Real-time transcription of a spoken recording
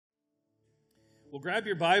Well, grab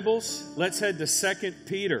your Bibles. Let's head to 2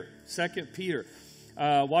 Peter. 2 Peter.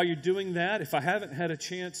 While you're doing that, if I haven't had a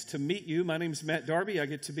chance to meet you, my name's Matt Darby. I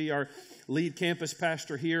get to be our lead campus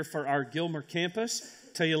pastor here for our Gilmer campus.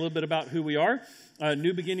 Tell you a little bit about who we are.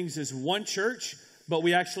 New Beginnings is one church, but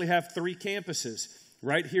we actually have three campuses.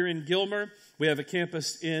 Right here in Gilmer, we have a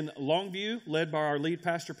campus in Longview, led by our lead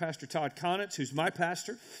pastor, Pastor Todd Conitz, who's my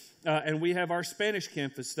pastor. And we have our Spanish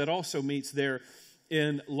campus that also meets there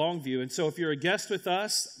in Longview. And so if you're a guest with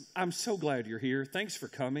us, I'm so glad you're here. Thanks for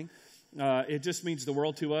coming. It just means the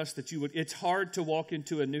world to us that you would. It's hard to walk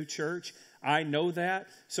into a new church. I know that,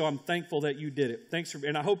 so I'm thankful that you did it. Thanks for,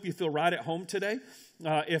 and I hope you feel right at home today.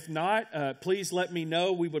 If not, please let me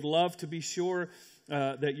know. We would love to be sure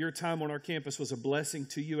that your time on our campus was a blessing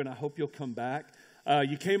to you, and I hope you'll come back.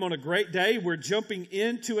 You came on a great day. We're jumping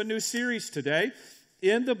into a new series today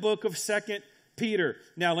in the book of 2 Peter.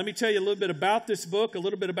 Now, let me tell you a little bit about this book, a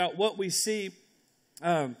little bit about what we see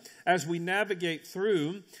as we navigate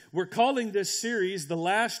through. We're calling this series The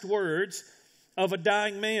Last Words of a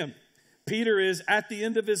Dying Man. Peter is at the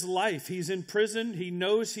end of his life. He's in prison. He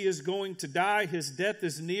knows he is going to die. His death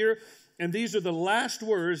is near. And these are the last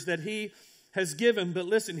words that he has given. But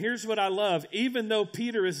listen, here's what I love. Even though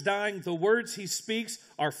Peter is dying, the words he speaks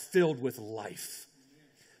are filled with life.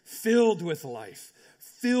 Filled with life.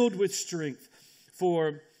 Filled with strength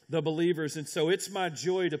for the believers. And so it's my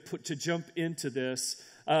joy to jump into this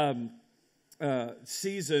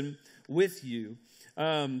season with you.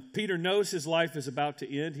 Peter knows his life is about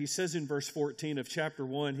to end. He says in verse 14 of chapter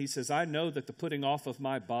 1, he says, I know that the putting off of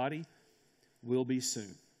my body will be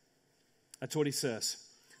soon. That's what he says.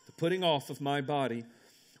 The putting off of my body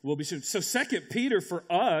will be soon. So 2 Peter for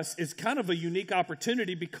us is kind of a unique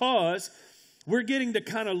opportunity because we're getting to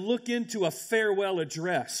kind of look into a farewell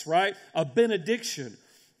address, right? A benediction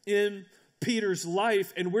in Peter's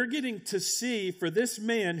life. And we're getting to see for this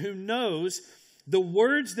man who knows the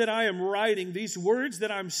words that I am writing, these words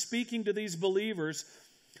that I'm speaking to these believers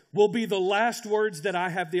will be the last words that I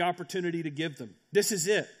have the opportunity to give them. This is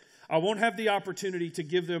it. I won't have the opportunity to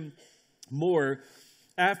give them more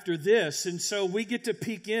after this. And so we get to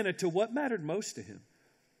peek in into what mattered most to him.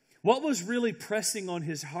 What was really pressing on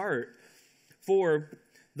his heart for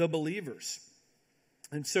the believers.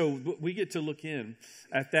 And so we get to look in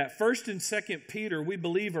at that. 1st and 2nd Peter, we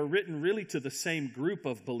believe, are written really to the same group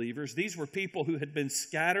of believers. These were people who had been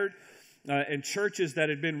scattered and churches that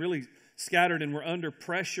had been really scattered and were under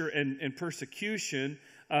pressure and persecution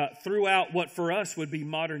throughout what for us would be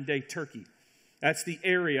modern day Turkey. That's the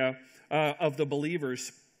area of the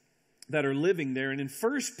believers that are living there. And in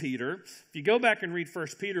 1 Peter, if you go back and read 1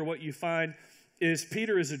 Peter, what you find is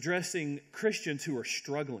Peter is addressing Christians who are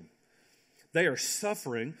struggling. They are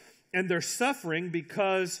suffering, and they're suffering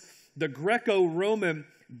because the Greco-Roman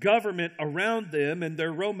government around them and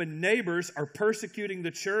their Roman neighbors are persecuting the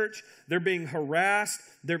church. They're being harassed.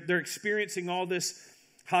 They're experiencing all this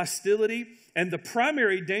hostility. And the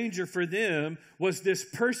primary danger for them was this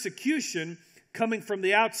persecution coming from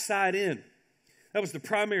the outside in. That was the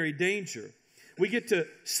primary danger. We get to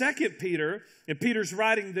 2 Peter, and Peter's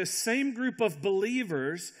writing this same group of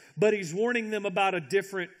believers, but he's warning them about a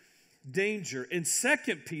different danger. In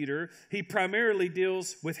 2 Peter, he primarily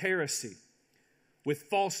deals with heresy, with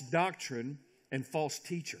false doctrine and false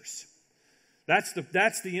teachers. That's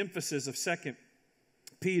the emphasis of 2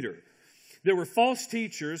 Peter. There were false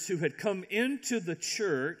teachers who had come into the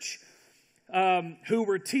church who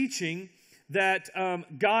were teaching that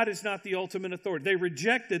God is not the ultimate authority. They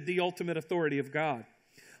rejected the ultimate authority of God.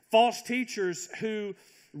 False teachers who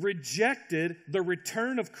rejected the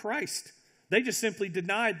return of Christ. They just simply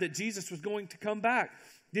denied that Jesus was going to come back.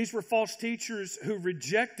 These were false teachers who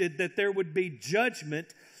rejected that there would be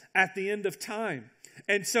judgment at the end of time.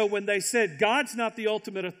 And so when they said God's not the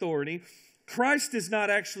ultimate authority, Christ is not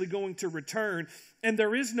actually going to return, and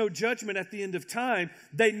there is no judgment at the end of time,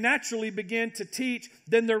 they naturally began to teach,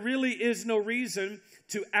 then there really is no reason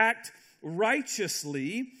to act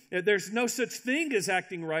righteously. There's no such thing as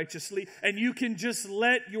acting righteously, and you can just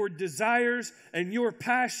let your desires and your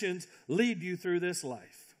passions lead you through this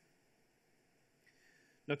life.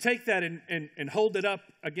 Now take that and hold it up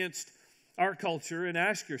against our culture and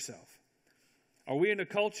ask yourself, are we in a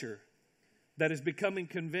culture that is becoming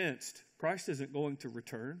convinced Christ isn't going to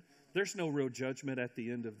return? There's no real judgment at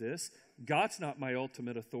the end of this. God's not my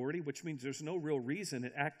ultimate authority, which means there's no real reason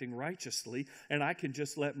in acting righteously, and I can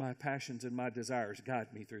just let my passions and my desires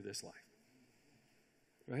guide me through this life.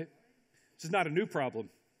 Right? This is not a new problem,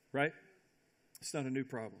 right? It's not a new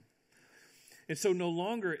problem. And so no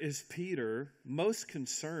longer is Peter most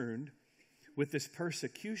concerned with this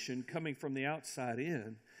persecution coming from the outside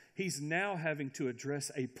in. he's now having to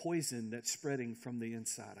address a poison that's spreading from the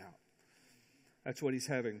inside out. That's what he's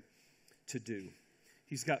having to do.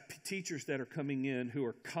 He's got teachers that are coming in who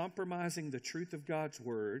are compromising the truth of God's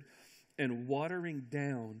word and watering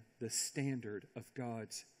down the standard of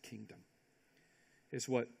God's kingdom, is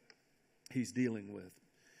what he's dealing with.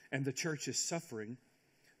 And the church is suffering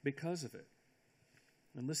because of it.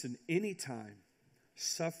 And listen, anytime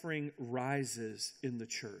suffering rises in the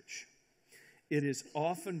church, it is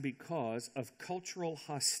often because of cultural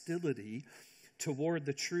hostility toward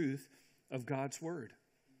the truth of God's word.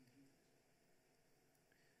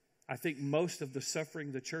 I think most of the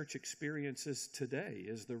suffering the church experiences today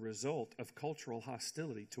is the result of cultural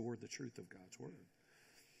hostility toward the truth of God's word.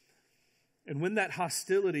 And when that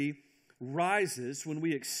hostility rises, when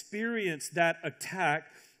we experience that attack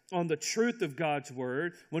on the truth of God's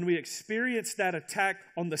word, when we experience that attack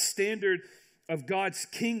on the standard of God's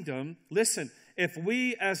kingdom, listen, if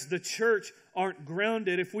we as the church aren't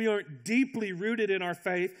grounded, if we aren't deeply rooted in our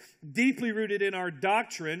faith, deeply rooted in our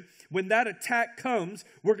doctrine, when that attack comes,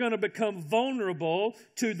 we're going to become vulnerable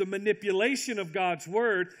to the manipulation of God's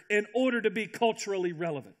word in order to be culturally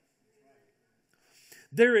relevant.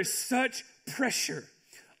 There is such pressure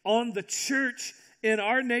on the church in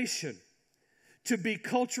our nation to be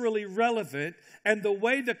culturally relevant, and the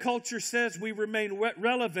way the culture says we remain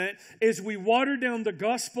relevant is we water down the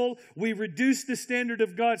gospel, we reduce the standard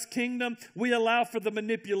of God's kingdom, we allow for the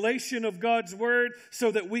manipulation of God's word so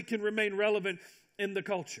that we can remain relevant in the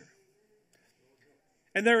culture.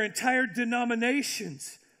 And there are entire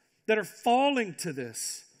denominations that are falling to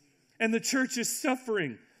this, and the church is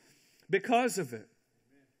suffering because of it.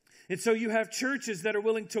 And so you have churches that are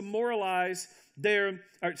willing to they're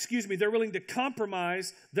willing to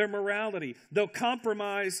compromise their morality. They'll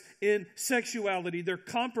compromise in sexuality. They'll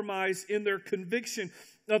compromise in their conviction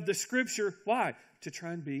of the Scripture. Why? To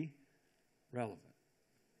try and be relevant.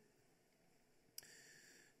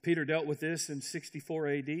 Peter dealt with this in 64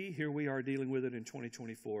 AD. Here we are dealing with it in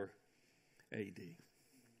 2024 AD.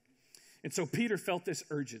 And so Peter felt this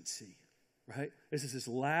urgency, right? This is his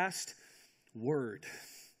last word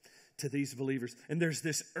to these believers. And there's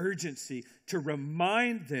this urgency to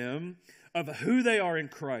remind them of who they are in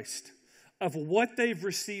Christ, of what they've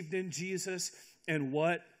received in Jesus, and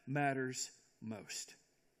what matters most.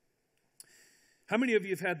 How many of you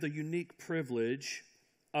have had the unique privilege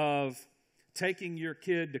of taking your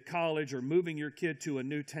kid to college or moving your kid to a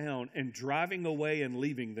new town and driving away and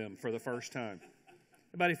leaving them for the first time?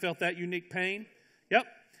 Anybody felt that unique pain? Yep.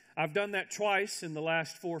 I've done that twice in the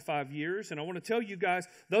last 4 or 5 years, and I want to tell you guys,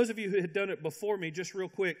 those of you who had done it before me, just real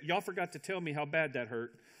quick, y'all forgot to tell me how bad that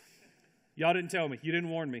hurt. Y'all didn't tell me. You didn't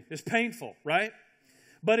warn me. It's painful, right?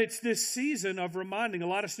 But it's this season of reminding. A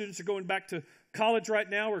lot of students are going back to college right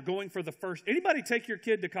now or going for the first. Anybody take your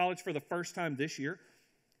kid to college for the first time this year?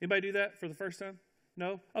 Anybody do that for the first time?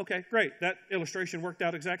 No? Okay, great. That illustration worked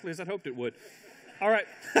out exactly as I'd hoped it would. All right.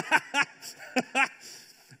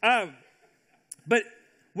 But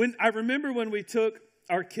I remember when we took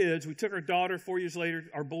our kids, we took our daughter 4 years later,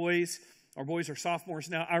 our boys are sophomores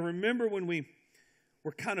now. I remember when we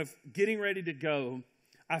were kind of getting ready to go,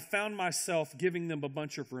 I found myself giving them a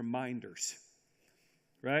bunch of reminders,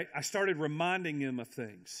 right? I started reminding them of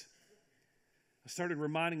things. I started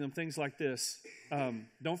reminding them things like this.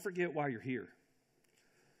 Don't forget why you're here.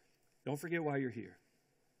 Don't forget why you're here.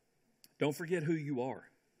 Don't forget who you are.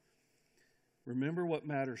 Remember what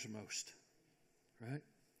matters most, right?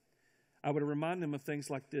 I would remind them of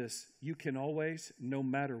things like this. You can always, no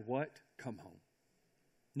matter what, come home.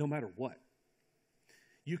 No matter what.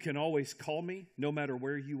 You can always call me no matter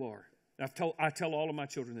where you are. I tell all of my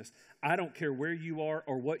children this. I don't care where you are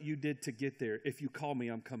or what you did to get there. If you call me,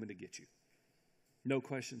 I'm coming to get you. No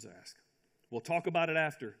questions asked. We'll talk about it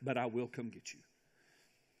after, but I will come get you.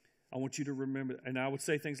 I want you to remember, and I would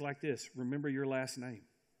say things like this. Remember your last name.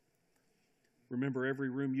 Remember, every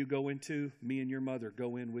room you go into, me and your mother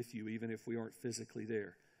go in with you, even if we aren't physically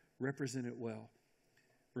there. Represent it well.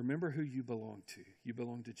 Remember who you belong to. You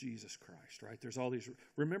belong to Jesus Christ, right? There's all these.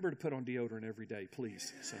 Remember to put on deodorant every day,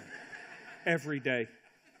 please, son. Every day.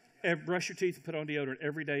 Brush your teeth and put on deodorant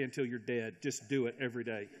every day until you're dead. Just do it every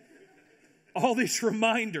day. All these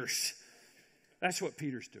reminders. That's what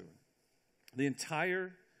Peter's doing. The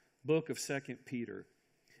entire book of 2 Peter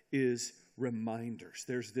is reminders.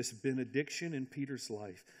 There's this benediction in Peter's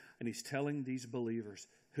life, and he's telling these believers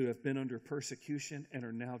who have been under persecution and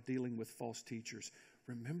are now dealing with false teachers,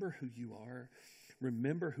 remember who you are.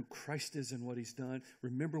 Remember who Christ is and what he's done.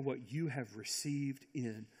 Remember what you have received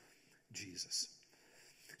in Jesus.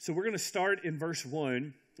 So we're going to start in verse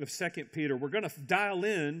 1 of 2 Peter. We're going to dial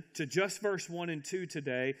in to just verse 1 and 2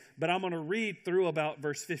 today, but I'm going to read through about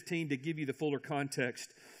verse 15 to give you the fuller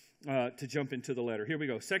context to jump into the letter. Here we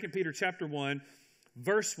go. 2 Peter chapter 1,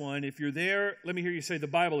 verse 1. If you're there, let me hear you say, the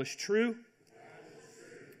Bible is true.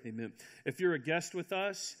 Amen. If you're a guest with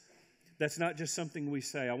us, that's not just something we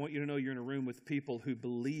say. I want you to know you're in a room with people who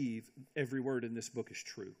believe every word in this book is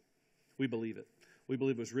true. We believe it. We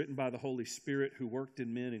believe it was written by the Holy Spirit who worked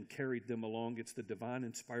in men and carried them along. It's the divine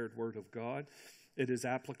inspired word of God. It is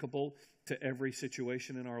applicable to every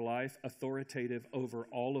situation in our life, authoritative over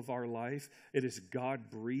all of our life. It is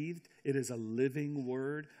God-breathed. It is a living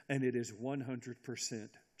word, and it is 100%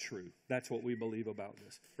 true. That's what we believe about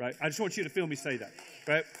this, right? I just want you to feel me say that,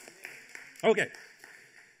 right? Okay.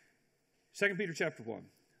 2 Peter chapter 1.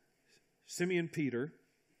 Simeon Peter.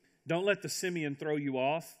 Don't let the Simeon throw you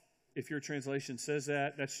off. If your translation says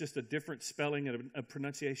that, that's just a different spelling and a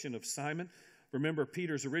pronunciation of Simon. Remember,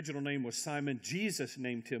 Peter's original name was Simon. Jesus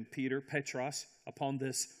named him Peter, Petros. Upon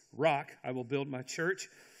this rock I will build my church.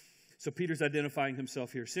 So Peter's identifying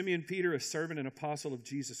himself here. Simeon Peter, a servant and apostle of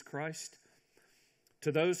Jesus Christ.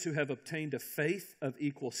 To those who have obtained a faith of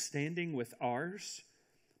equal standing with ours,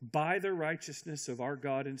 by the righteousness of our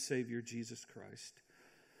God and Savior, Jesus Christ.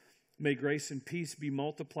 May grace and peace be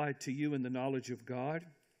multiplied to you in the knowledge of God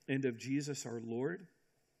and of Jesus our Lord.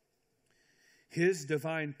 His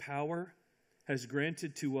divine power has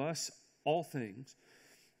granted to us all things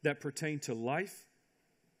that pertain to life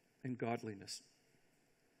and godliness,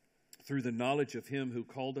 through the knowledge of him who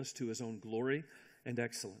called us to his own glory and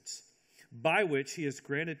excellence, by which he has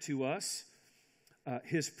granted to us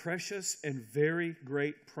his precious and very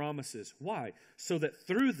great promises. Why? So that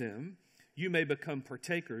through them you may become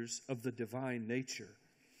partakers of the divine nature,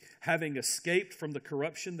 having escaped from the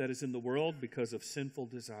corruption that is in the world because of sinful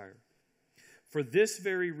desire. For this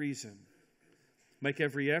very reason, make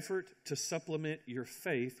every effort to supplement your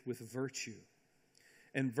faith with virtue,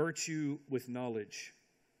 and virtue with knowledge,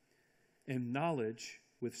 and knowledge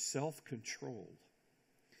with self-control,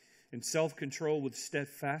 and self-control with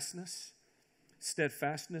steadfastness,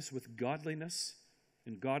 steadfastness with godliness,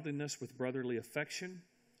 and godliness with brotherly affection,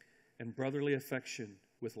 and brotherly affection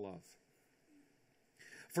with love.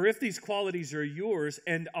 For if these qualities are yours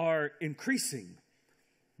and are increasing,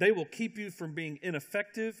 they will keep you from being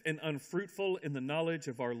ineffective and unfruitful in the knowledge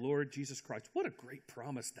of our Lord Jesus Christ. What a great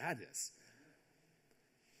promise that is.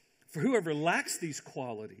 For whoever lacks these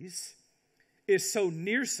qualities is so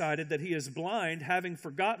nearsighted that he is blind, having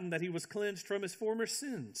forgotten that he was cleansed from his former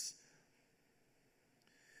sins.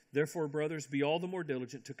 Therefore, brothers, be all the more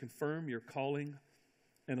diligent to confirm your calling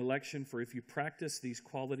and election, for if you practice these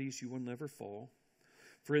qualities, you will never fall.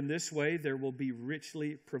 For in this way there will be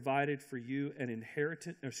richly provided for you an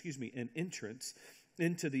entrance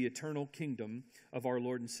into the eternal kingdom of our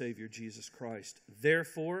Lord and Savior Jesus Christ.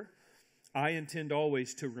 Therefore, I intend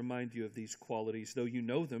always to remind you of these qualities, though you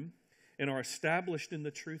know them and are established in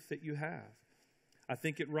the truth that you have. I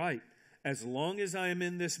think it right, as long as I am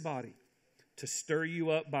in this body, to stir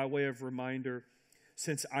you up by way of reminder,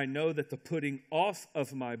 since I know that the putting off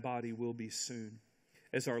of my body will be soon,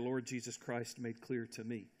 as our Lord Jesus Christ made clear to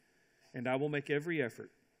me. And I will make every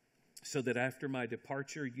effort so that after my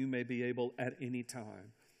departure you may be able at any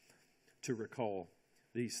time to recall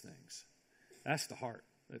these things. That's the heart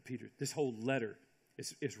of Peter. This whole letter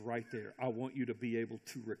is right there. I want you to be able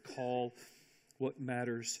to recall what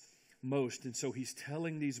matters most. And so he's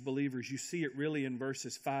telling these believers, you see it really in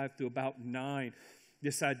verses 5 through about 9,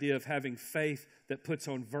 this idea of having faith that puts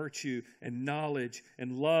on virtue and knowledge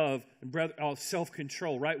and love and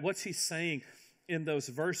self-control, right? What's he saying in those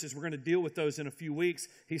verses? We're going to deal with those in a few weeks.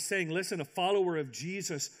 He's saying, listen, a follower of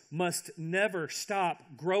Jesus must never stop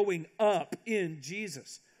growing up in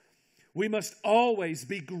Jesus. We must always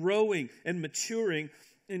be growing and maturing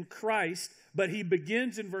in Christ. But he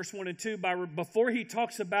begins in verse 1 and 2 before he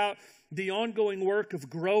talks about the ongoing work of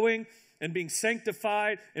growing and being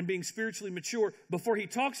sanctified and being spiritually mature. Before he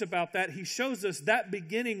talks about that, he shows us that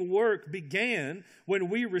beginning work began when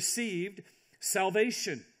we received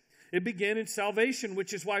salvation. It began in salvation,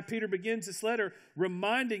 which is why Peter begins this letter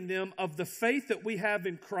reminding them of the faith that we have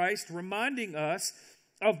in Christ, reminding us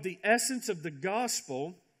of the essence of the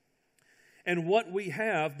gospel and what we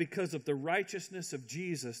have because of the righteousness of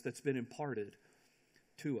Jesus that's been imparted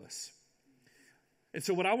to us. And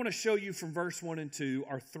so what I want to show you from verse 1 and 2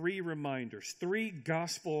 are three reminders, three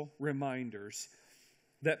gospel reminders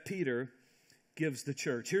that Peter gives the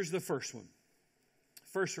church. Here's the first one.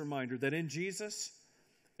 First reminder, that in Jesus,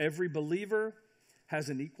 every believer has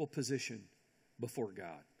an equal position before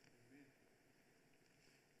God.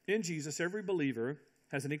 In Jesus, every believer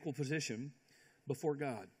has an equal position before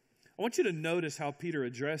God. I want you to notice how Peter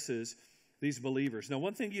addresses these believers. Now,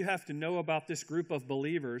 one thing you have to know about this group of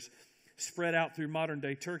believers spread out through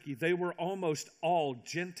modern-day Turkey, they were almost all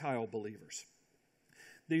Gentile believers.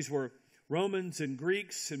 These were Romans and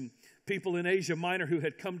Greeks and people in Asia Minor who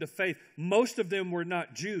had come to faith. Most of them were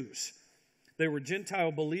not Jews. They were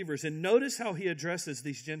Gentile believers. And notice how he addresses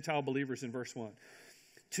these Gentile believers in verse 1.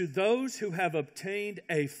 To those who have obtained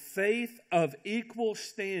a faith of equal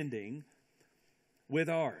standing with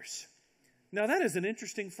ours. Now that is an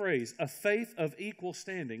interesting phrase, a faith of equal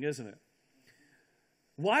standing, isn't it?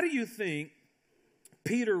 Why do you think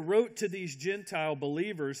Peter wrote to these Gentile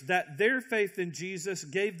believers that their faith in Jesus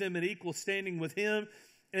gave them an equal standing with him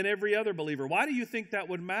and every other believer? Why do you think that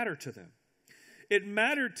would matter to them? It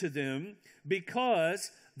mattered to them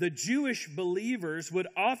because the Jewish believers would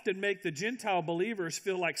often make the Gentile believers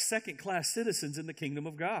feel like second-class citizens in the kingdom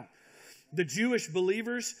of God. The Jewish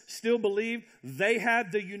believers still believed they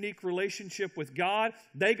had the unique relationship with God.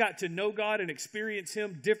 They got to know God and experience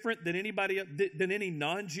him different than any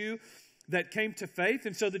non-Jew that came to faith.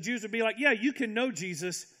 And so the Jews would be like, yeah, you can know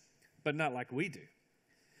Jesus, but not like we do.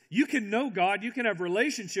 You can know God, you can have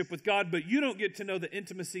relationship with God, but you don't get to know the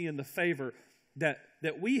intimacy and the favor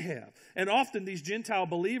that we have. And often these Gentile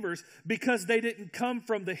believers, because they didn't come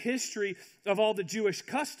from the history of all the Jewish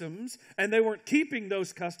customs, and they weren't keeping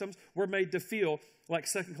those customs, were made to feel like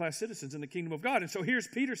second-class citizens in the kingdom of God. And so here's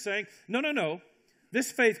Peter saying, no, this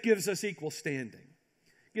faith gives us equal standing.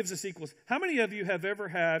 Gives us equal. How many of you have ever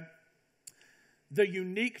had the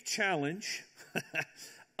unique challenge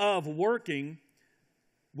of working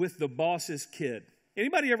with the boss's kid?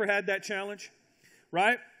 Anybody ever had that challenge?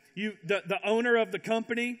 Right? The owner of the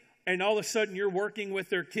company, and all of a sudden you're working with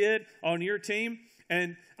their kid on your team.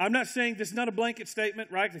 And I'm not saying this is not a blanket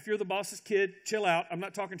statement, right? If you're the boss's kid, chill out. I'm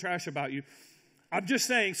not talking trash about you. I'm just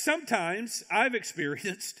saying sometimes I've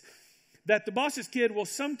experienced that the boss's kid will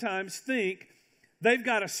sometimes think they've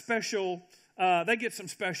got a special, they get some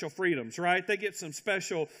special freedoms, right? They get some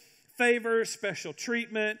special favors, special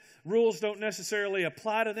treatment. Rules don't necessarily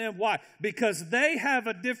apply to them. Why? Because they have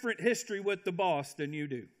a different history with the boss than you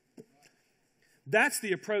do. That's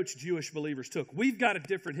the approach Jewish believers took. We've got a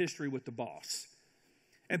different history with the boss.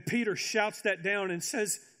 And Peter shouts that down and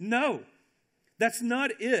says, no, that's not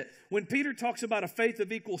it. When Peter talks about a faith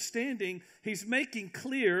of equal standing, he's making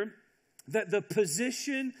clear that the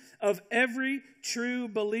position of every true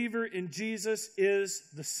believer in Jesus is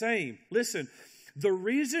the same. Listen, the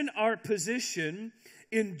reason our position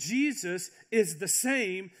in Jesus is the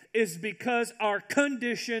same is because our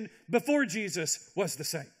condition before Jesus was the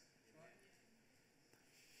same.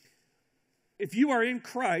 If you are in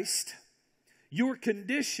Christ, your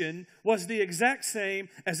condition was the exact same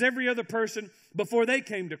as every other person before they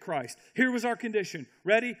came to Christ. Here was our condition.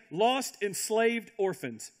 Ready? Lost, enslaved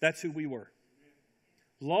orphans. That's who we were.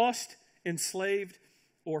 Lost, enslaved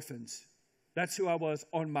orphans. That's who I was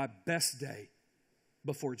on my best day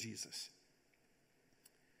before Jesus.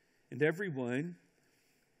 And everyone,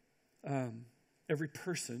 every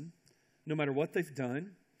person, no matter what they've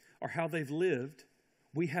done or how they've lived,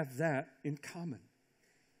 we have that in common.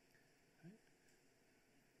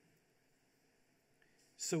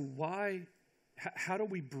 So how do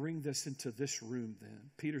we bring this into this room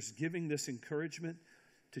then? Peter's giving this encouragement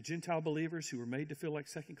to Gentile believers who were made to feel like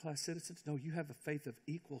second-class citizens. No, you have a faith of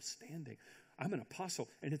equal standing. I'm an apostle,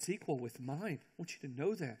 and it's equal with mine. I want you to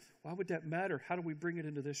know that. Why would that matter? How do we bring it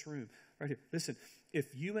into this room? Right here. Listen,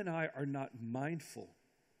 if you and I are not mindful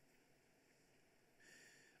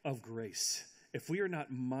of grace, if we are not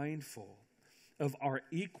mindful of our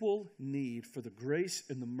equal need for the grace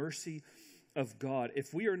and the mercy of God,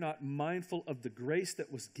 if we are not mindful of the grace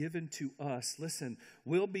that was given to us, listen,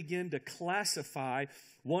 we'll begin to classify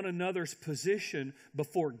one another's position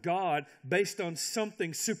before God based on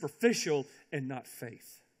something superficial and not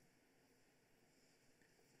faith.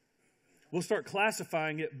 We'll start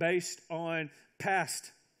classifying it based on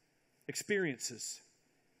past experiences.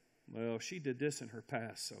 Well, she did this in her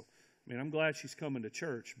past, so I'm glad she's coming to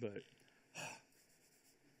church, but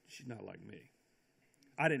she's not like me.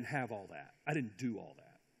 I didn't have all that. I didn't do all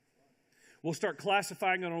that. We'll start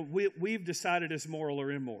classifying on what we've decided is moral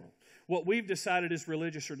or immoral. What we've decided is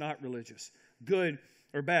religious or not religious. Good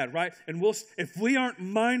or bad, right? And if we aren't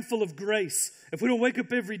mindful of grace, if we don't wake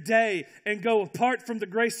up every day and go, apart from the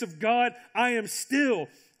grace of God, I am still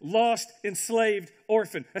lost, enslaved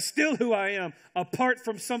orphan. That's still who I am, apart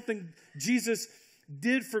from something Jesus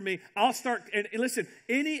did for me. I'll start, and listen,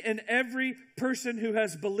 any and every person who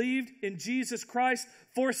has believed in Jesus Christ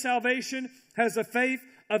for salvation has a faith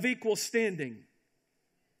of equal standing.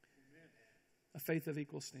 A faith of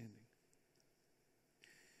equal standing.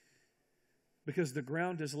 Because the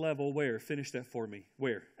ground is level where? Finish that for me.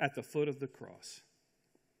 Where? At the foot of the cross.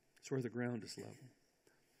 It's where the ground is level.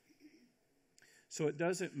 So it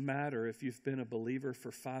doesn't matter if you've been a believer for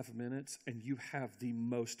 5 minutes and you have the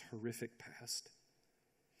most horrific past,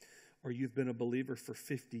 or you've been a believer for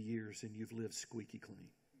 50 years and you've lived squeaky clean.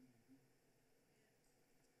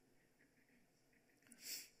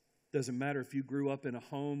 Doesn't matter if you grew up in a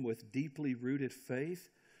home with deeply rooted faith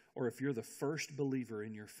or if you're the first believer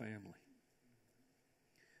in your family.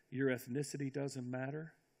 Your ethnicity doesn't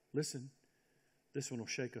matter. Listen, this one will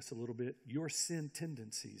shake us a little bit. Your sin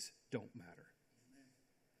tendencies don't matter.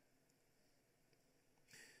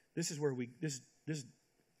 This is where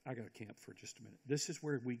I got to camp for just a minute. This is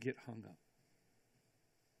where we get hung up.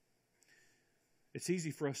 It's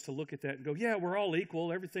easy for us to look at that and go, yeah, we're all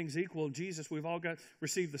equal. Everything's equal. In Jesus, we've all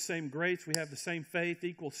received the same grace. We have the same faith,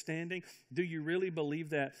 equal standing. Do you really believe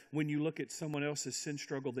that when you look at someone else's sin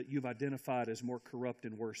struggle that you've identified as more corrupt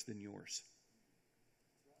and worse than yours?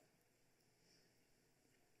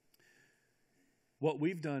 What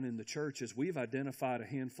we've done in the church is we've identified a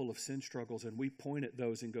handful of sin struggles and we point at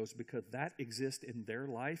those and goes, because that exists in their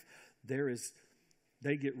life,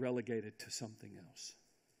 they get relegated to something else.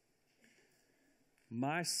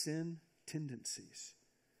 My sin tendencies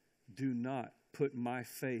do not put my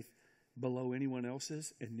faith below anyone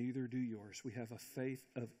else's, and neither do yours. We have a faith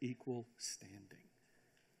of equal standing.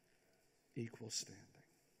 Equal standing.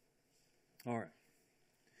 All right.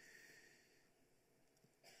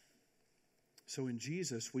 So in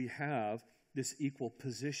Jesus, we have this equal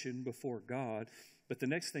position before God. But the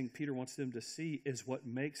next thing Peter wants them to see is what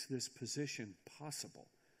makes this position possible.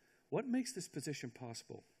 What makes this position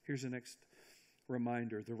possible? Here's the next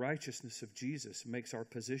reminder. The righteousness of Jesus makes our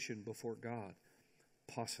position before God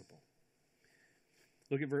possible.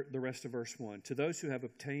 Look at the rest of verse 1. To those who have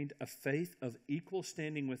obtained a faith of equal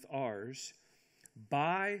standing with ours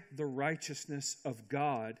by the righteousness of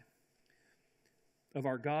God, of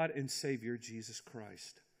our God and Savior, Jesus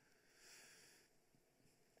Christ.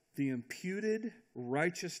 The imputed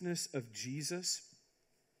righteousness of Jesus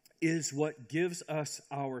is what gives us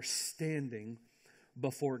our standing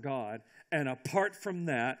before God. And apart from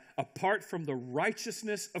that, apart from the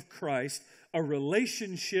righteousness of Christ, a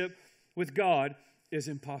relationship with God is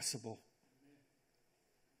impossible.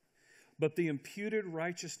 But the imputed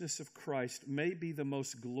righteousness of Christ may be the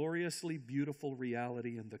most gloriously beautiful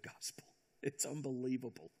reality in the gospel. It's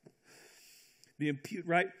unbelievable.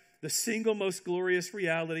 The single most glorious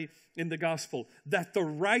reality in the gospel, that the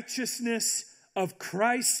righteousness of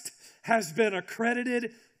Christ has been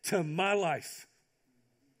accredited to my life.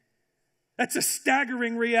 That's a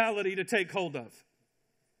staggering reality to take hold of.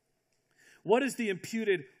 What is the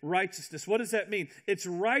imputed righteousness? What does that mean? It's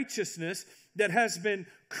righteousness that has been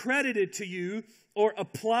credited to you or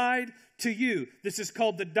applied to you. This is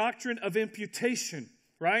called the doctrine of imputation,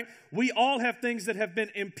 right? We all have things that have been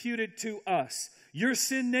imputed to us. Your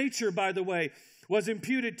sin nature, by the way, was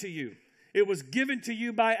imputed to you. It was given to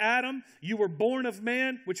you by Adam. You were born of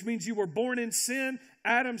man, which means you were born in sin.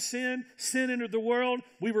 Adam sinned. Sin entered the world.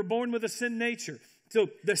 We were born with a sin nature. So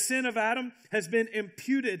the sin of Adam has been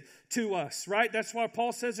imputed to us, right? That's why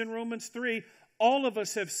Paul says in Romans 3, all of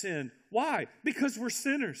us have sinned. Why? Because we're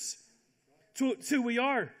sinners. It's who we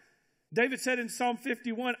are. David said in Psalm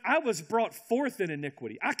 51, I was brought forth in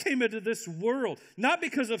iniquity. I came into this world, not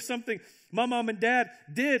because of something my mom and dad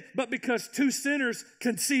did, but because two sinners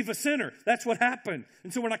conceive a sinner. That's what happened.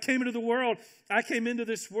 And so when I came into the world, I came into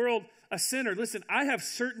this world a sinner. Listen, I have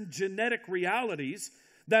certain genetic realities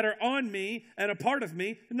that are on me and a part of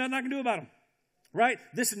me, and nothing I can do about them. Right?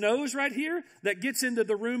 This nose right here that gets into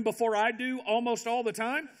the room before I do almost all the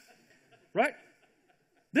time. Right?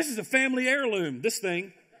 This is a family heirloom, this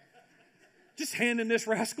thing. Just handing this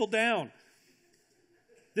rascal down.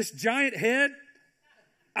 This giant head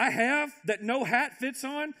I have that no hat fits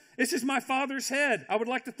on, this is my father's head. I would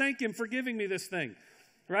like to thank him for giving me this thing.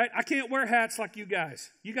 Right? I can't wear hats like you guys.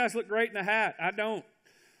 You guys look great in a hat. I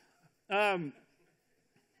don't.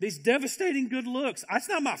 These devastating good looks. That's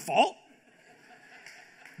not my fault.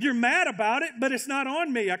 You're mad about it, but it's not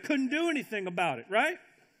on me. I couldn't do anything about it, right?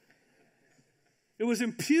 It was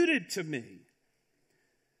imputed to me.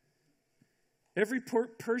 Every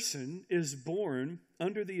person is born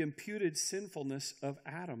under the imputed sinfulness of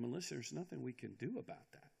Adam, unless there's nothing we can do about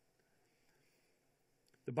that.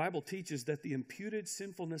 The Bible teaches that the imputed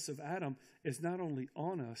sinfulness of Adam is not only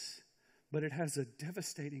on us, but it has a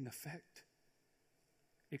devastating effect.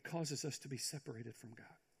 It causes us to be separated from God.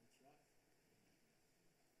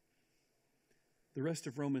 The rest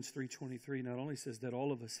of Romans 3:23 not only says that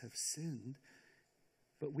all of us have sinned,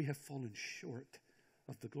 but we have fallen short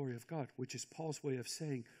of the glory of God, which is Paul's way of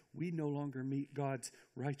saying we no longer meet God's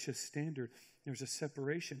righteous standard. There's a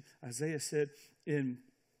separation. Isaiah said in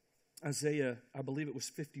Isaiah, I believe it was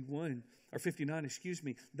 59,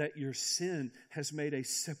 that your sin has made a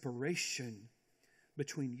separation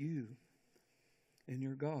between you and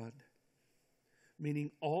your God.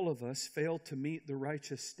 Meaning all of us fail to meet the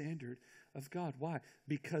righteous standard of God. Why?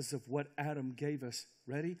 Because of what Adam gave us.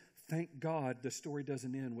 Ready? Thank God the story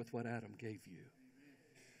doesn't end with what Adam gave you.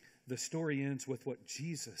 The story ends with what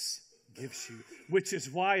Jesus gives you, which is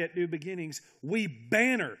why at New Beginnings we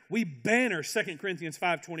banner 2 Corinthians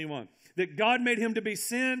 5:21, that God made him to be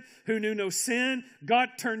sin who knew no sin. God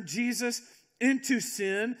turned Jesus into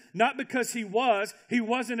sin, not because he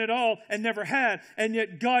wasn't at all and never had, and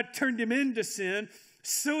yet God turned him into sin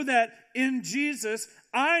so that in Jesus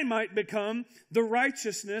I might become the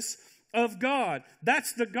righteousness of God.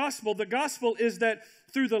 That's the gospel. The gospel is that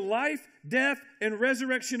through the life, death, and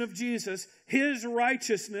resurrection of Jesus, his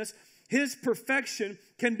righteousness, his perfection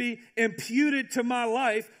can be imputed to my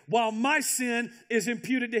life while my sin is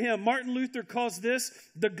imputed to him. Martin Luther calls this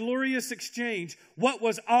the glorious exchange. What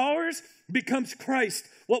was ours becomes Christ.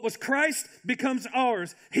 What was Christ becomes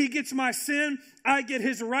ours. He gets my sin, I get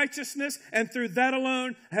his righteousness, and through that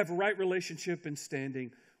alone, I have a right relationship and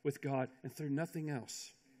standing with God, and through nothing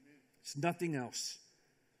else. It's nothing else.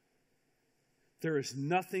 There is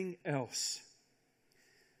nothing else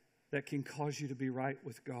that can cause you to be right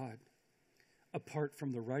with God apart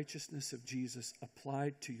from the righteousness of Jesus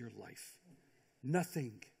applied to your life.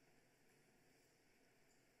 Nothing.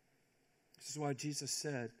 This is why Jesus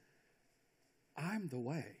said, I'm the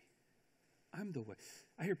way. I'm the way.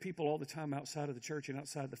 I hear people all the time outside of the church and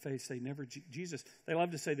outside the faith say, they love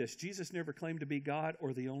to say this, Jesus never claimed to be God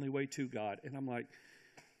or the only way to God. And I'm like,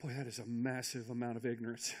 boy, that is a massive amount of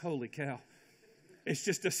ignorance. Holy cow. It's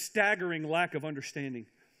just a staggering lack of understanding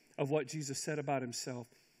of what Jesus said about himself.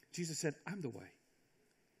 Jesus said, I'm the way.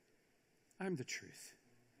 I'm the truth.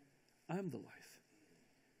 I'm the life.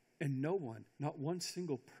 And no one, not one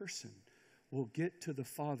single person, will get to the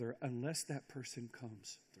Father unless that person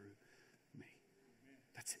comes through me.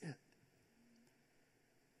 That's it.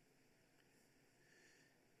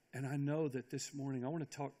 And I know that this morning, I want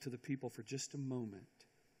to talk to the people for just a moment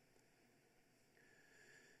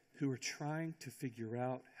who are trying to figure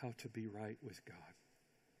out how to be right with God.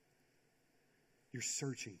 You're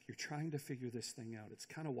searching. You're trying to figure this thing out. It's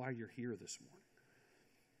kind of why you're here this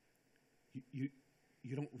morning.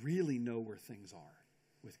 You don't really know where things are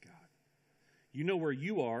with God. You know where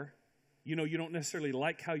you are. You know you don't necessarily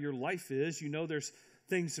like how your life is. You know there's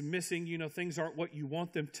things missing. You know things aren't what you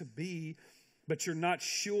want them to be. But you're not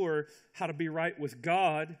sure how to be right with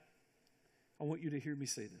God. I want you to hear me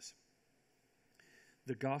say this.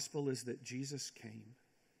 The gospel is that Jesus came.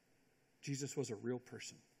 Jesus was a real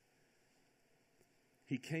person.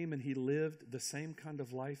 He came and he lived the same kind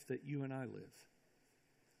of life that you and I live.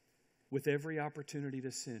 With every opportunity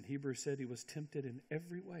to sin. Hebrews said he was tempted in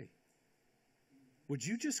every way. Would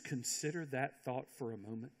you just consider that thought for a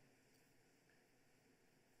moment?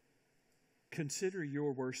 Consider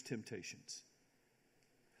your worst temptations.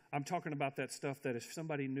 I'm talking about that stuff that if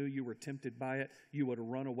somebody knew you were tempted by it, you would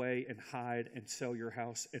run away and hide and sell your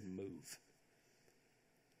house and move.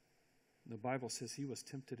 The Bible says he was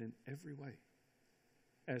tempted in every way,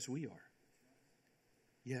 as we are.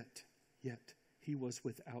 Yet, he was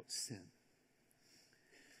without sin.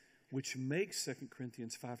 Which makes 2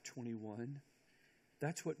 Corinthians 5:21,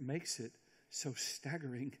 that's what makes it so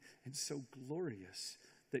staggering and so glorious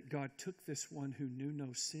that God took this one who knew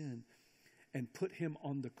no sin and put him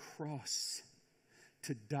on the cross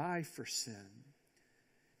to die for sin,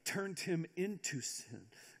 turned him into sin.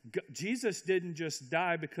 Jesus didn't just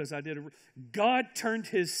die because I did it. God turned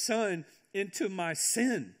his son into my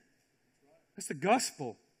sin. That's the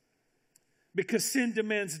gospel. Because sin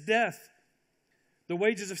demands death. The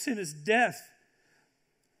wages of sin is death.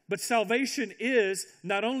 But salvation is,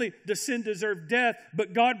 not only does sin deserve death,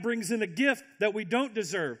 but God brings in a gift that we don't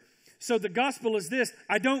deserve. So the gospel is this: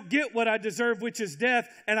 I don't get what I deserve, which is death,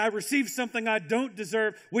 and I receive something I don't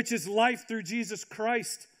deserve, which is life through Jesus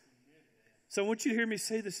Christ. So I want you to hear me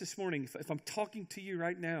say this morning. If I'm talking to you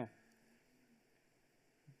right now,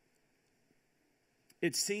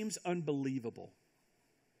 it seems unbelievable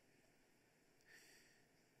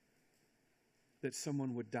that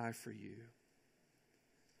someone would die for you,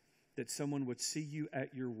 that someone would see you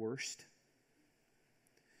at your worst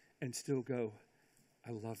and still go, I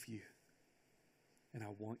love you and I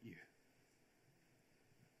want you.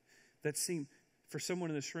 That seems, for someone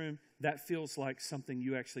in this room, that feels like something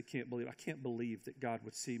you actually can't believe. I can't believe that God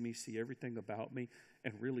would see me, see everything about me,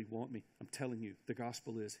 and really want me, I'm telling you, the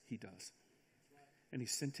gospel is he does. And he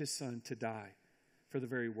sent his son to die for the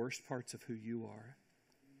very worst parts of who you are,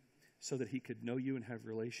 so that he could know you and have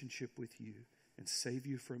relationship with you and save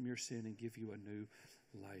you from your sin and give you a new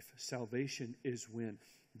life. Salvation is when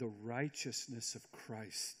the righteousness of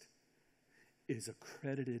Christ is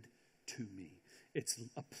accredited to me. It's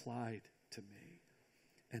applied to me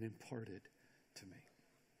and imparted to me.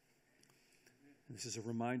 And this is a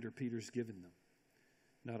reminder Peter's given them.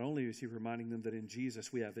 Not only is he reminding them that in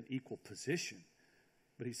Jesus we have an equal position,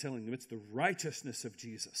 but he's telling them it's the righteousness of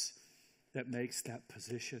Jesus that makes that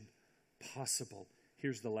position possible.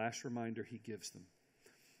 Here's the last reminder he gives them.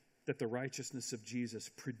 That the righteousness of Jesus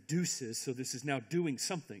produces, so this is now doing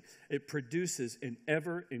something, it produces an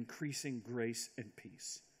ever-increasing grace and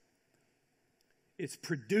peace. It's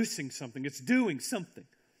producing something. It's doing something.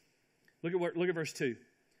 Look at verse 2.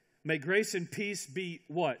 May grace and peace be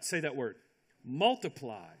what? Say that word.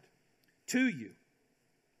 Multiplied to you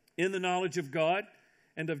in the knowledge of God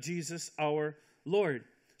and of Jesus our Lord.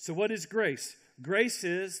 So what is grace? Grace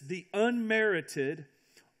is the unmerited,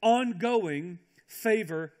 ongoing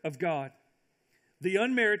favor of God. The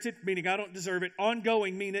unmerited, meaning I don't deserve it.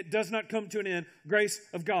 Ongoing, meaning it does not come to an end. Grace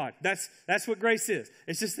of God. That's what grace is.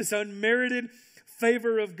 It's just this unmerited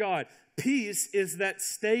favor of God. Peace is that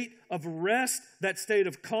state of rest, that state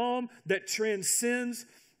of calm that transcends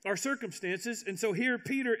our circumstances. And so here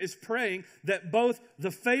Peter is praying that both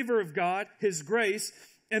the favor of God, his grace,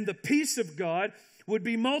 and the peace of God would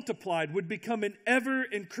be multiplied, would become an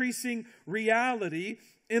ever-increasing reality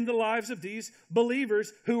in the lives of these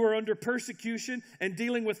believers who are under persecution and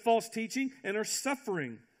dealing with false teaching and are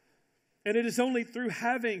suffering. And it is only through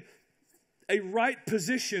having a right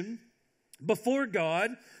position before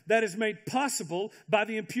God that is made possible by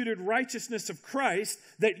the imputed righteousness of Christ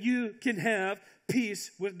that you can have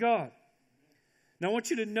peace with God. Now I want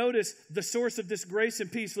you to notice the source of this grace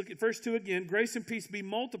and peace. Look at verse 2 again. Grace and peace be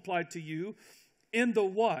multiplied to you in the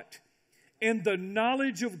what? In the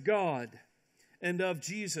knowledge of God and of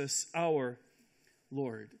Jesus our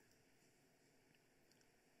Lord.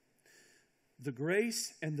 The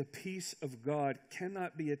grace and the peace of God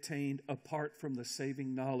cannot be attained apart from the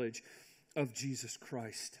saving knowledge of Jesus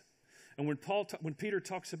Christ. And when Peter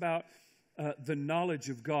talks about the knowledge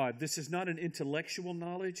of God, this is not an intellectual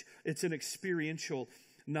knowledge, it's an experiential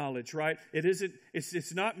knowledge, right?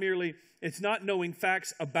 It's not knowing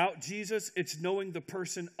facts about Jesus, it's knowing the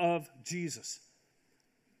person of Jesus.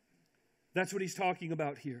 That's what he's talking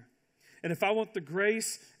about here. And if I want the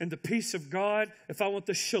grace and the peace of God, if I want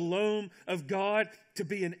the shalom of God to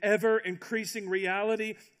be an ever-increasing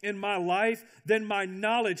reality in my life, then my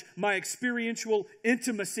knowledge, my experiential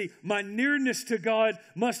intimacy, my nearness to God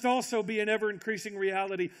must also be an ever-increasing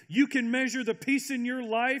reality. You can measure the peace in your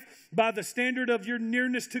life by the standard of your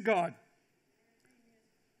nearness to God.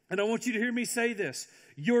 And I want you to hear me say this.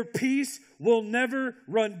 Your peace will never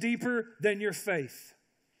run deeper than your faith.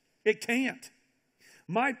 It can't.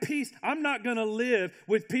 My peace, I'm not going to live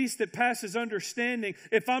with peace that passes understanding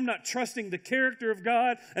if I'm not trusting the character of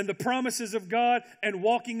God and the promises of God and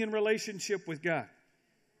walking in relationship with God.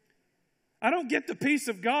 I don't get the peace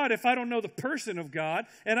of God if I don't know the person of God,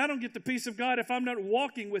 and I don't get the peace of God if I'm not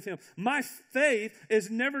walking with Him. My faith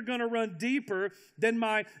is never going to run deeper than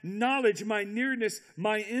my knowledge, my nearness,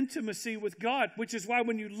 my intimacy with God, which is why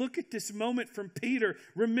when you look at this moment from Peter,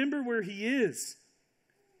 remember where he is.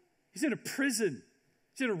 He's in a prison.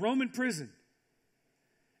 He's in a Roman prison,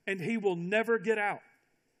 and he will never get out.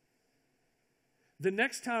 The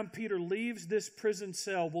next time Peter leaves this prison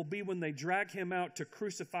cell will be when they drag him out to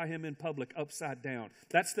crucify him in public upside down.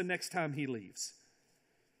 That's the next time he leaves.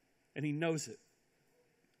 And he knows it.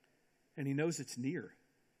 And he knows it's near.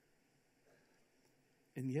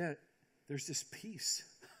 And yet, there's this peace.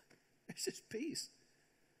 There's this peace.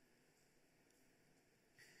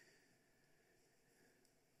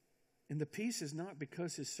 And the peace is not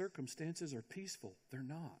because his circumstances are peaceful. They're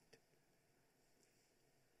not.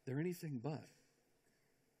 They're anything but.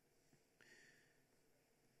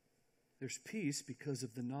 There's peace because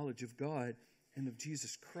of the knowledge of God and of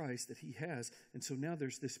Jesus Christ that he has. And so now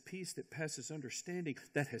there's this peace that passes understanding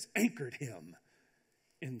that has anchored him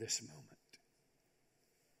in this moment.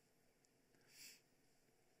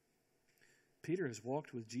 Peter has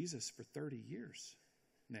walked with Jesus for 30 years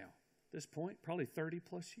now. At this point, probably 30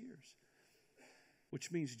 plus years. Which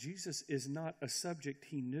means Jesus is not a subject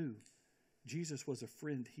he knew. Jesus was a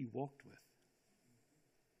friend he walked with.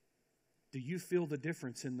 Do you feel the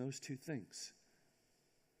difference in those two things?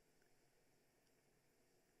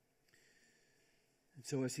 And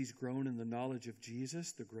so as he's grown in the knowledge of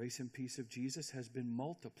Jesus, the grace and peace of Jesus has been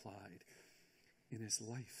multiplied in his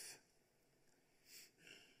life.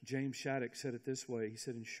 James Shattuck said it this way. He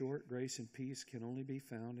said, in short, grace and peace can only be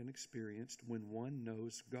found and experienced when one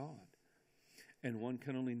knows God. And one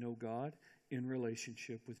can only know God in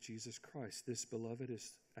relationship with Jesus Christ. This, beloved,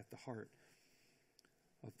 is at the heart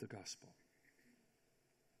of the gospel.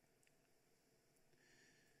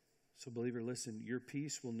 So, believer, listen, your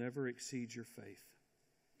peace will never exceed your faith.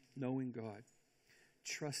 Knowing God,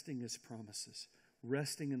 trusting his promises,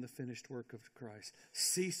 resting in the finished work of Christ,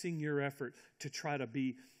 ceasing your effort to try to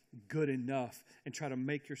be good enough and try to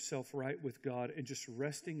make yourself right with God, and just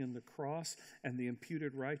resting in the cross and the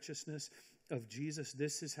imputed righteousness of Jesus.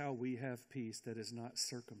 This is how we have peace that is not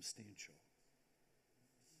circumstantial.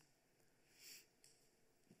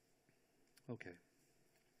 Okay.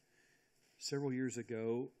 Several years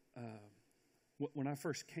ago, when I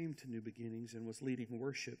first came to New Beginnings and was leading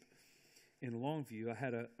worship in Longview, I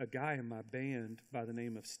had a guy in my band by the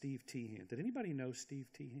name of Steve Tehan. Did anybody know Steve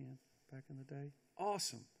Tehan back in the day?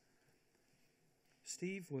 Awesome.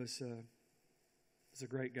 Steve was a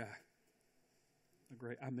great guy.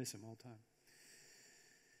 I miss him all the time.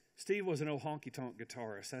 Steve was an old honky-tonk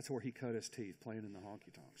guitarist. That's where he cut his teeth, playing in the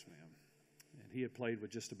honky-tonks, man. And he had played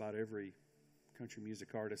with just about every country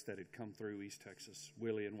music artist that had come through East Texas.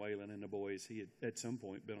 Willie and Waylon and the boys. He had, at some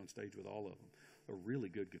point, been on stage with all of them. A really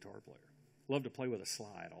good guitar player. Loved to play with a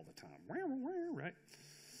slide all the time. Right?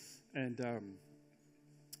 And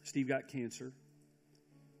Steve got cancer.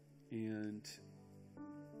 And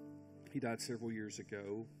he died several years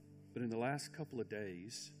ago. But in the last couple of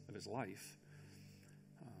days of his life,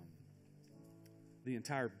 the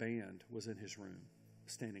entire band was in his room,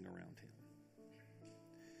 standing around him.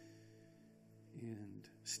 And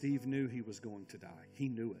Steve knew he was going to die. He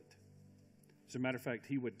knew it. As a matter of fact,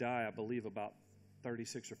 he would die, I believe, about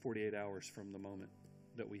 36 or 48 hours from the moment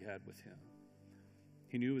that we had with him.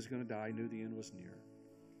 He knew he was going to die. He knew the end was near.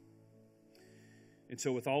 And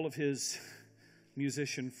so with all of his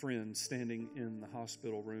musician friends standing in the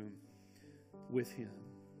hospital room with him,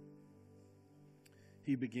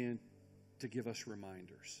 he began to give us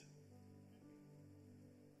reminders.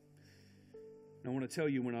 And I want to tell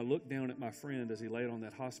you, when I looked down at my friend as he laid on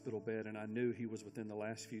that hospital bed, and I knew he was within the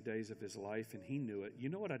last few days of his life, and he knew it, you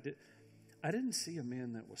know what I did? I didn't see a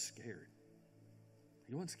man that was scared.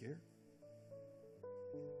 He wasn't scared.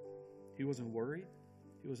 He wasn't worried.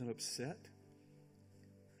 He wasn't upset.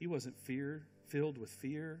 He wasn't filled with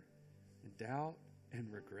fear and doubt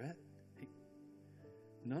and regret.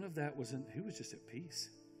 None of that was in. He was just at peace.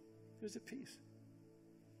 He was at peace.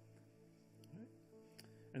 Right?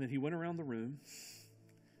 And then he went around the room,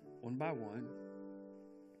 one by one,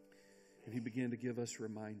 and he began to give us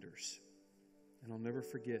reminders. And I'll never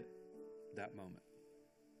forget that moment.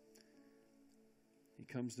 He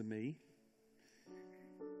comes to me,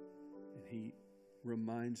 and he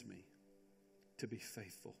reminds me to be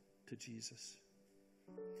faithful to Jesus,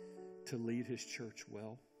 to lead his church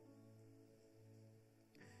well.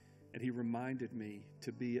 And he reminded me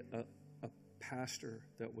to be a pastor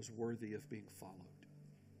that was worthy of being followed.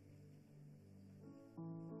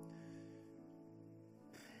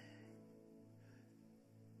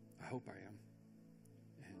 I hope I am.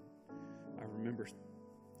 And I remember,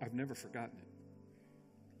 I've never forgotten it.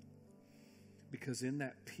 Because in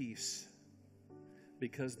that peace,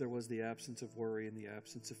 because there was the absence of worry and the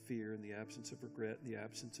absence of fear and the absence of regret and the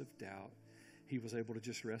absence of doubt, he was able to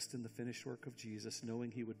just rest in the finished work of Jesus, knowing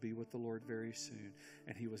he would be with the Lord very soon.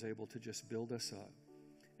 And he was able to just build us up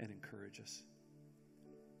and encourage us.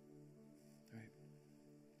 Right?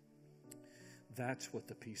 That's what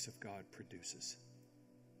the peace of God produces.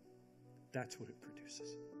 That's what it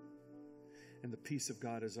produces. And the peace of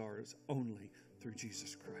God is ours only through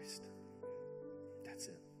Jesus Christ. That's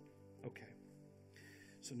it. Okay.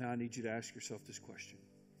 So now I need you to ask yourself this question.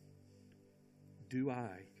 Do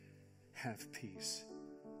I have peace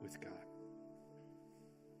with God?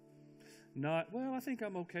 Not, well, I think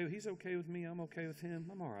I'm okay. He's okay with me. I'm okay with him.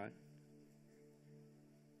 I'm all right.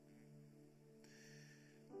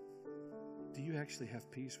 Do you actually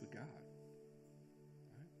have peace with God?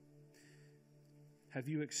 Right? Have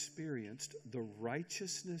you experienced the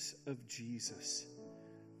righteousness of Jesus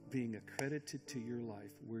being accredited to your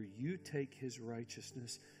life, where you take his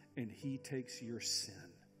righteousness and he takes your sin?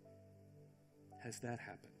 Has that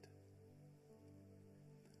happened?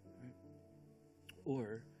 Right?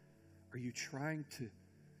 Or are you trying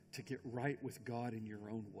to get right with God in your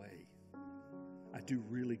own way? I do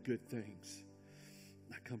really good things.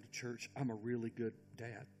 I come to church. I'm a really good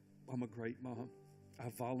dad. I'm a great mom. I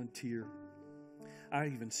volunteer. I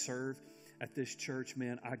even serve at this church,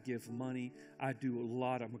 man, I give money. I do a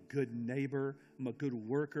lot. I'm a good neighbor. I'm a good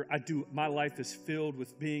worker. My life is filled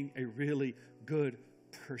with being a really good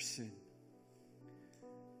person.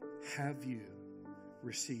 Have you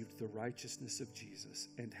received the righteousness of Jesus,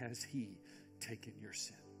 and has he taken your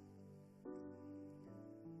sin?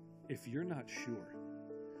 If you're not sure,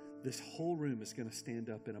 this whole room is going to stand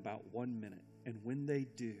up in about 1 minute. And when they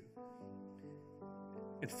do,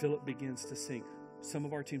 and Philip begins to sing, some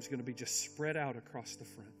of our team's going to be just spread out across the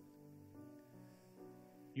front.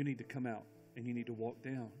 You need to come out and you need to walk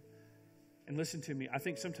down. And listen to me, I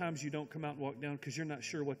think sometimes you don't come out and walk down because you're not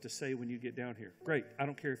sure what to say when you get down here. Great, I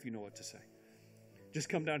don't care if you know what to say. Just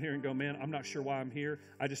come down here and go, man, I'm not sure why I'm here.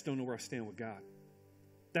 I just don't know where I stand with God.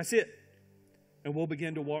 That's it. And we'll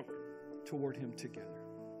begin to walk toward him together.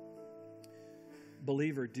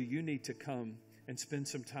 Believer, do you need to come and spend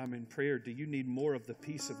some time in prayer? Do you need more of the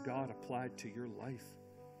peace of God applied to your life?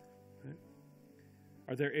 Right?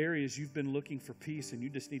 Are there areas you've been looking for peace and you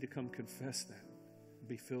just need to come confess that and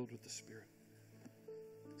be filled with the Spirit?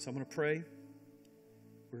 So I'm going to pray.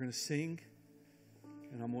 We're going to sing.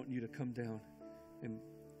 And I want you to come down and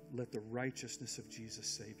let the righteousness of Jesus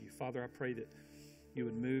save you. Father, I pray that you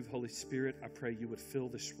would move. Holy Spirit, I pray you would fill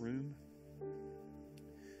this room.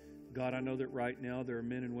 God, I know that right now there are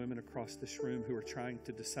men and women across this room who are trying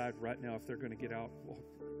to decide right now if they're going to get out. Well,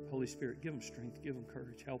 Holy Spirit, give them strength, give them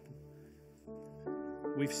courage, help them.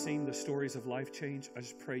 We've seen the stories of life change. I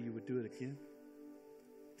just pray you would do it again.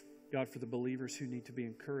 God, for the believers who need to be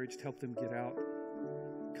encouraged, help them get out.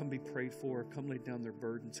 Come be prayed for. Come lay down their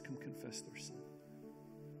burdens. Come confess their sin.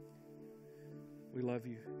 We love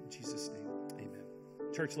you. In Jesus' name, amen.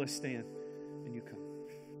 Church, let's stand and you come.